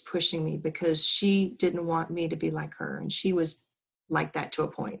always pushing me because she didn't want me to be like her. And she was like that to a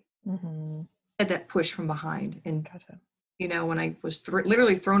point. Had that push from behind. And, Gotcha. When I was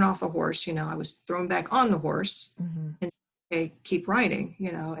literally thrown off a horse, I was thrown back on the horse and okay, keep riding,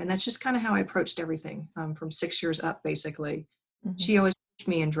 and that's just kind of how I approached everything from 6 years up, basically. She always pushed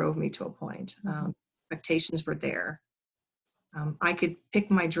me and drove me to a point. Expectations were there. I could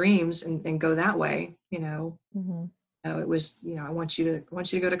pick my dreams and go that way, it was, I want you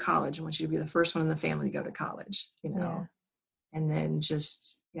to go to college. I want you to be the first one in the family to go to college, and then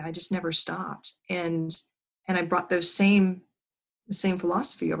I just never stopped. And I brought the same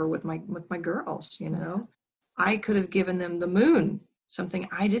philosophy over with my girls, I could have given them the moon, something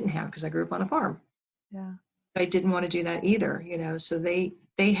I didn't have because I grew up on a farm. Yeah. I didn't want to do that either, so they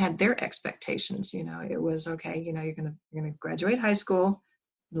had their expectations, it was okay, you're going to graduate high school.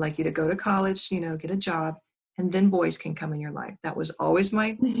 I'd like you to go to college, get a job, and then boys can come in your life. That was always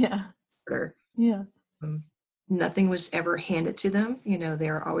my order. Yeah. Nothing was ever handed to them.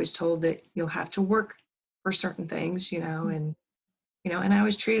 They were always told that you'll have to work for certain things, and I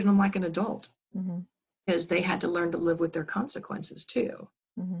always treated them like an adult because they had to learn to live with their consequences too.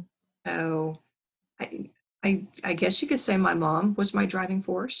 So I guess you could say my mom was my driving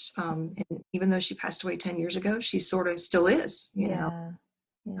force. And even though she passed away 10 years ago, she sort of still is,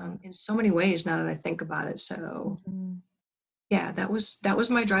 in so many ways now that I think about it. So Mm-hmm. yeah, that was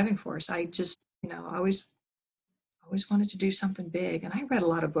my driving force. I just, I always wanted to do something big. And I read a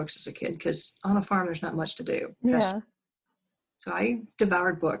lot of books as a kid because on a farm, there's not much to do. Yeah. So I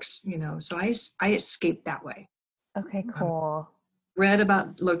devoured books, so I escaped that way. Okay, Um, cool. read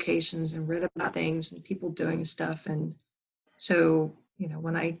about locations and read about things and people doing stuff. And so,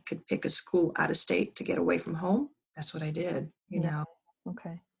 when I could pick a school out of state to get away from home, that's what I did, Yeah.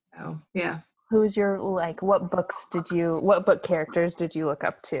 Okay. So, yeah. Who's your, like, what book characters did you look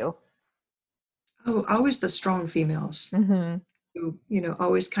up to? Oh, always the strong females Mm-hmm. who,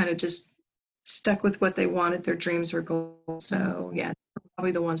 always kind of just stuck with what they wanted, their dreams or goals. So, yeah,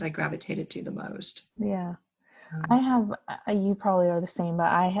 probably the ones I gravitated to the most. Yeah. I have, you probably are the same,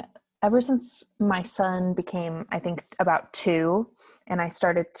 but ever since my son became, I think, about 2, and I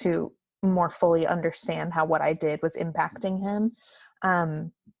started to more fully understand how what I did was impacting him,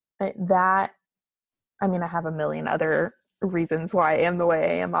 that, I mean, I have a million other reasons why I am the way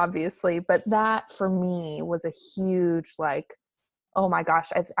I am, obviously, but that for me was a huge, like, oh my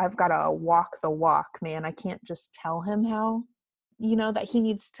gosh, I've got to walk the walk, man. I can't just tell him how, that he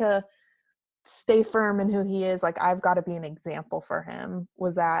needs to stay firm in who he is. Like, I've got to be an example for him.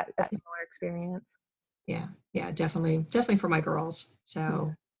 Was that a similar experience? Yeah, yeah, definitely for my girls.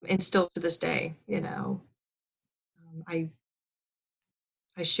 So, and still to this day, I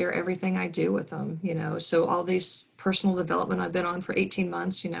share everything I do with them, so all these personal development I've been on for 18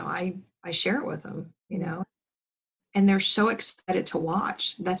 months, I share it with them, and they're so excited to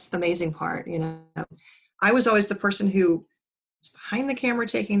watch. That's the amazing part. I was always the person who was behind the camera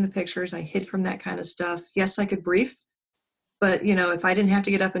taking the pictures. I hid from that kind of stuff. Yes, I could brief, but if I didn't have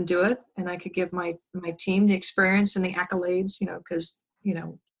to get up and do it, and I could give my team the experience and the accolades, because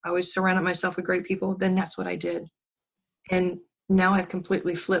I always surrounded myself with great people, then that's what I did. And now I've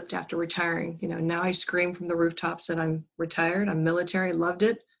completely flipped after retiring. Now I scream from the rooftops that I'm retired, I'm military, loved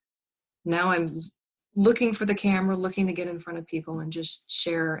it. Now I'm looking for the camera, looking to get in front of people and just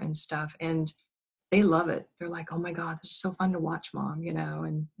share and stuff. And they love it. They're like, oh my God, this is so fun to watch, Mom,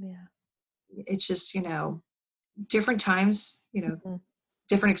 and it's just, different times,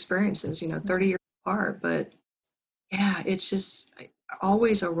 different experiences, 30 years apart. But yeah, it's just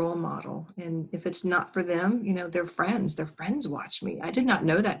always a role model. And if it's not for them, their friends watch me. I did not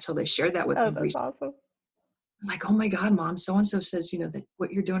know that till they shared that with Oh, me that's recently. awesome. I'm like, oh my God, Mom, so-and-so says, that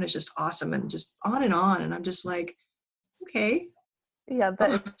what you're doing is just awesome, and just on and on. And I'm just like, okay. Yeah, that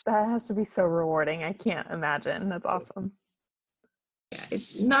has to be so rewarding. I can't imagine. That's awesome.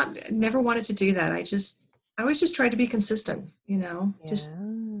 Yeah, never wanted to do that. I always just tried to be consistent, just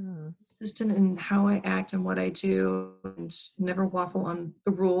consistent in how I act and what I do, and never waffle on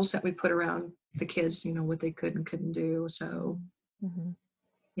the rules that we put around the kids, what they could and couldn't do. So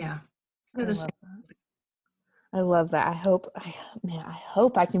yeah. I love that. I love that. I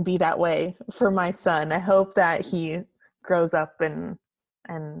hope I can be that way for my son. I hope that he grows up and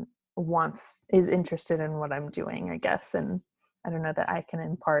is interested in what I'm doing, I guess. And I don't know that I can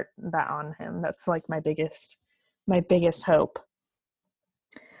impart that on him. That's like my biggest hope.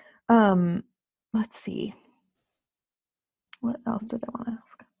 Let's see. What else did I want to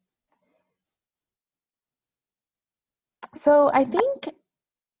ask? So I think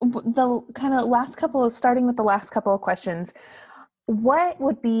the kind of starting with the last couple of questions, what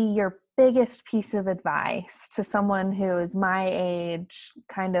would be your biggest piece of advice to someone who is my age,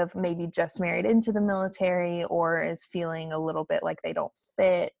 kind of maybe just married into the military, or is feeling a little bit like they don't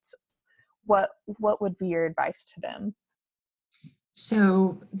fit? What would be your advice to them?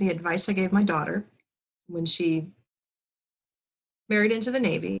 So the advice I gave my daughter when she married into the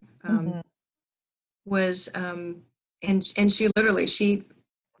Navy was, and she literally, she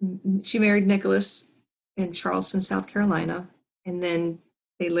married Nicholas in Charleston, South Carolina, and then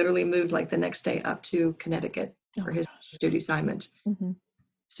they literally moved like the next day up to Connecticut for his duty assignment.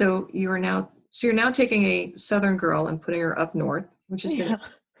 So you're now taking a Southern girl and putting her up north, which has been,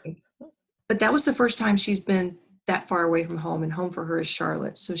 but that was the first time she's been that far away from home, and home for her is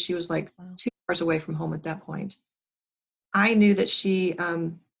Charlotte. So she was like 2 hours away from home at that point. I knew that she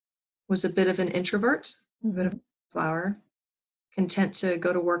was a bit of an introvert, a bit of a flower, content to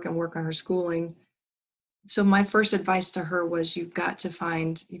go to work and work on her schooling. So my first advice to her was, you've got to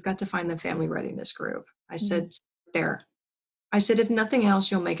find the family readiness group. I said, I said, if nothing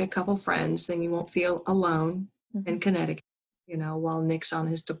else, you'll make a couple friends, then you won't feel alone in Connecticut, while Nick's on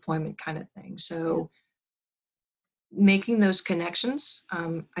his deployment, kind of thing. So making those connections,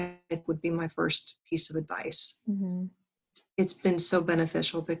 I think, would be my first piece of advice. It's been so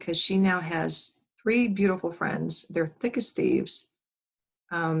beneficial because she now has 3 beautiful friends. They're thick as thieves.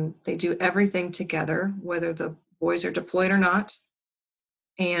 They do everything together, whether the boys are deployed or not.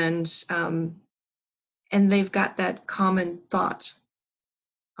 And they've got that common thought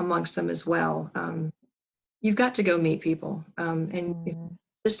amongst them as well. You've got to go meet people. And if you're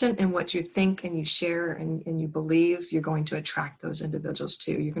consistent in what you think and you share and you believe, you're going to attract those individuals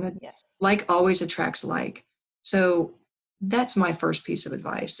too. You're going to, Yes. like always attracts like. So that's my first piece of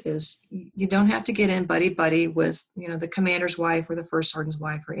advice is you don't have to get in buddy with, the commander's wife or the first sergeant's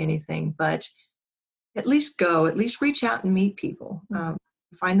wife or anything, but at least reach out and meet people.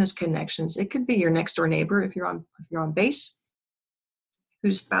 Find those connections. It could be your next door neighbor if you're on base,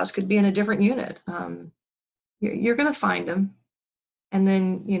 whose spouse could be in a different unit. You're going to find them. And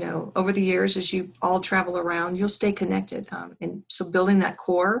then, over the years, as you all travel around, you'll stay connected. And so building that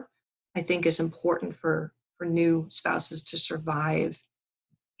core, I think, is important for new spouses to survive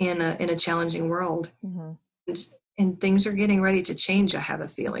in a challenging world. And things are getting ready to change, I have a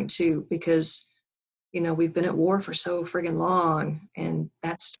feeling, too, because, we've been at war for so friggin' long, and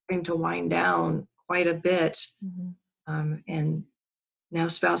that's starting to wind down quite a bit. And now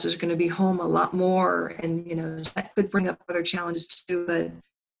spouses are going to be home a lot more, and that could bring up other challenges too. But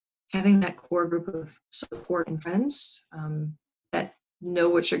having that core group of support and friends that know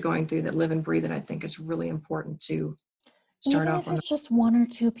what you're going through, that live and breathe it, I think is really important to start Even off if on. it's just one or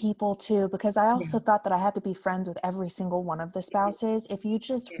two people too, because I also thought that I had to be friends with every single one of the spouses. If you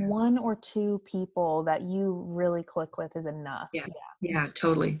just one or two people that you really click with is enough. Yeah,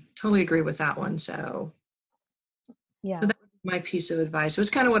 totally agree with that one. So that was my piece of advice. It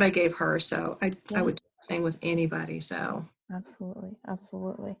was kind of what I gave her. So I would do the same with anybody. So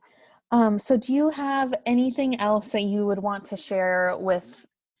absolutely. So do you have anything else that you would want to share with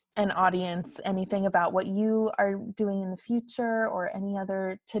an audience? Anything about what you are doing in the future, or any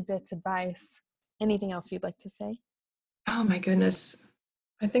other tidbits, advice, anything else you'd like to say? Oh my goodness.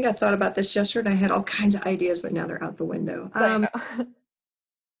 I think I thought about this yesterday. I had all kinds of ideas, but now they're out the window.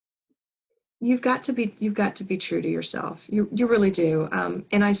 You've got to be true to yourself. You really do.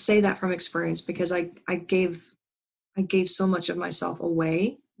 And I say that from experience because I gave so much of myself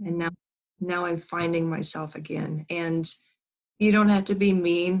away, and now I'm finding myself again. And you don't have to be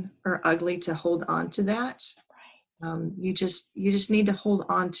mean or ugly to hold on to that. You just need to hold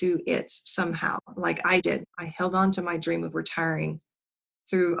on to it somehow, like I did. I held on to my dream of retiring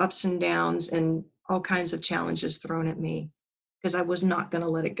through ups and downs and all kinds of challenges thrown at me because I was not going to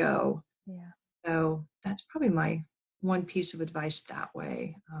let it go. So that's probably my one piece of advice that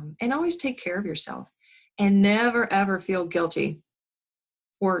way. And always take care of yourself, and never ever feel guilty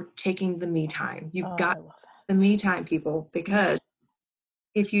for taking the me time. You've got the me time, people, because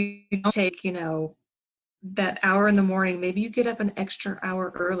if you don't take, that hour in the morning, maybe you get up an extra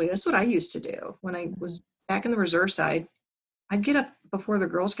hour early. That's what I used to do when I was back in the reserve side. I'd get up before the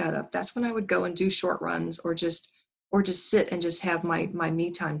girls got up. That's when I would go and do short runs or just sit and just have my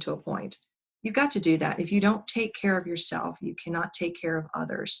me time to a point. You've got to do that. If you don't take care of yourself, you cannot take care of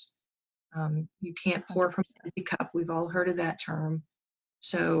others. You can't pour from an empty cup. We've all heard of that term.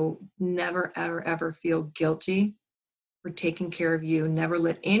 So never, ever, ever feel guilty for taking care of you. Never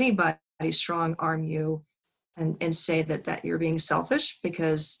let anybody strong arm you and say that you're being selfish,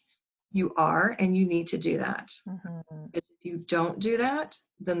 because you are, and you need to do that. If you don't do that,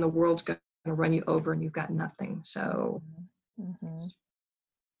 then the world's going to run you over and you've got nothing. So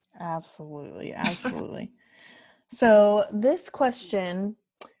Absolutely. So this question,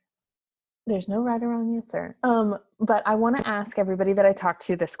 there's no right or wrong answer. But I want to ask everybody that I talk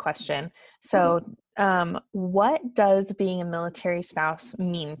to this question. So, what does being a military spouse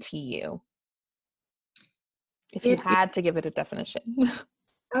mean to you? If you had to give it a definition.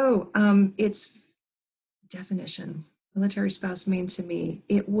 It's definition. Military spouse mean to me.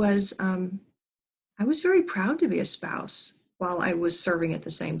 It was, I was very proud to be a spouse while I was serving at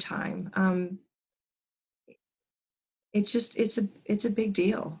the same time. It's a big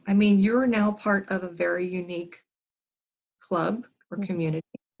deal. I mean, you're now part of a very unique club or community.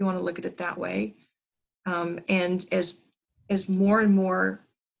 If you want to look at it that way. And as more and more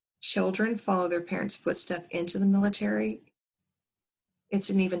children follow their parents' footsteps into the military, it's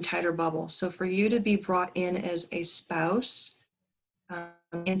an even tighter bubble. So for you to be brought in as a spouse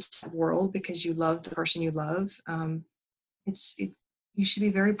into that world because you love the person you love, you should be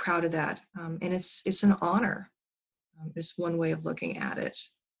very proud of that. And it's an honor. Is one way of looking at it,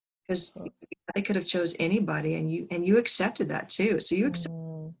 because they could have chose anybody, and you accepted that too. So you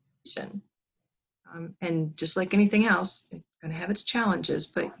accepted, and just like anything else, it's going to have its challenges.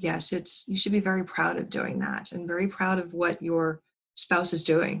 But yes, you should be very proud of doing that, and very proud of what your spouse is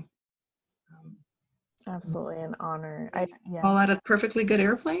doing. Absolutely an honor. All out of perfectly good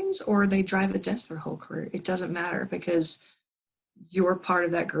airplanes, or they drive a desk their whole career. It doesn't matter, because you're part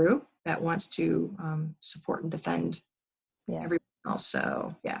of that group that wants to support and defend everyone else.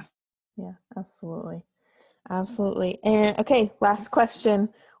 So yeah. Yeah, absolutely. Absolutely. And okay, last question.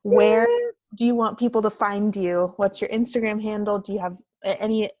 Where do you want people to find you? What's your Instagram handle? Do you have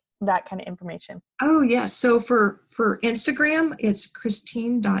any that kind of information? Oh yeah. So for Instagram, it's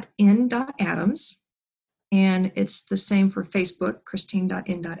christine.n.adams. And it's the same for Facebook,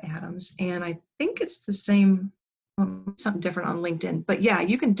 christine.n.adams. And I think it's the same, something different on LinkedIn. But yeah,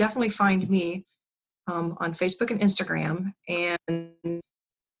 you can definitely find me on Facebook and Instagram. And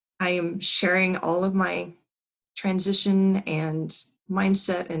I am sharing all of my transition and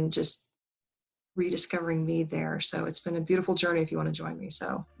mindset and just rediscovering me there. So it's been a beautiful journey if you want to join me.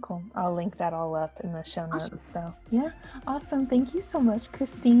 So cool. I'll link that all up in the show notes. Awesome. So yeah, awesome. Thank you so much,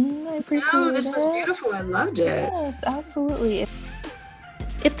 Christine. I appreciate it. Oh, this was beautiful. I loved it. Yes, absolutely.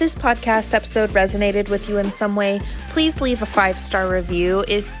 If this podcast episode resonated with you in some way, please leave a 5-star review.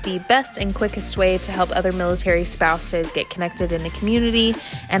 It's the best and quickest way to help other military spouses get connected in the community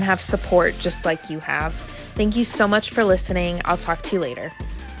and have support just like you have. Thank you so much for listening. I'll talk to you later.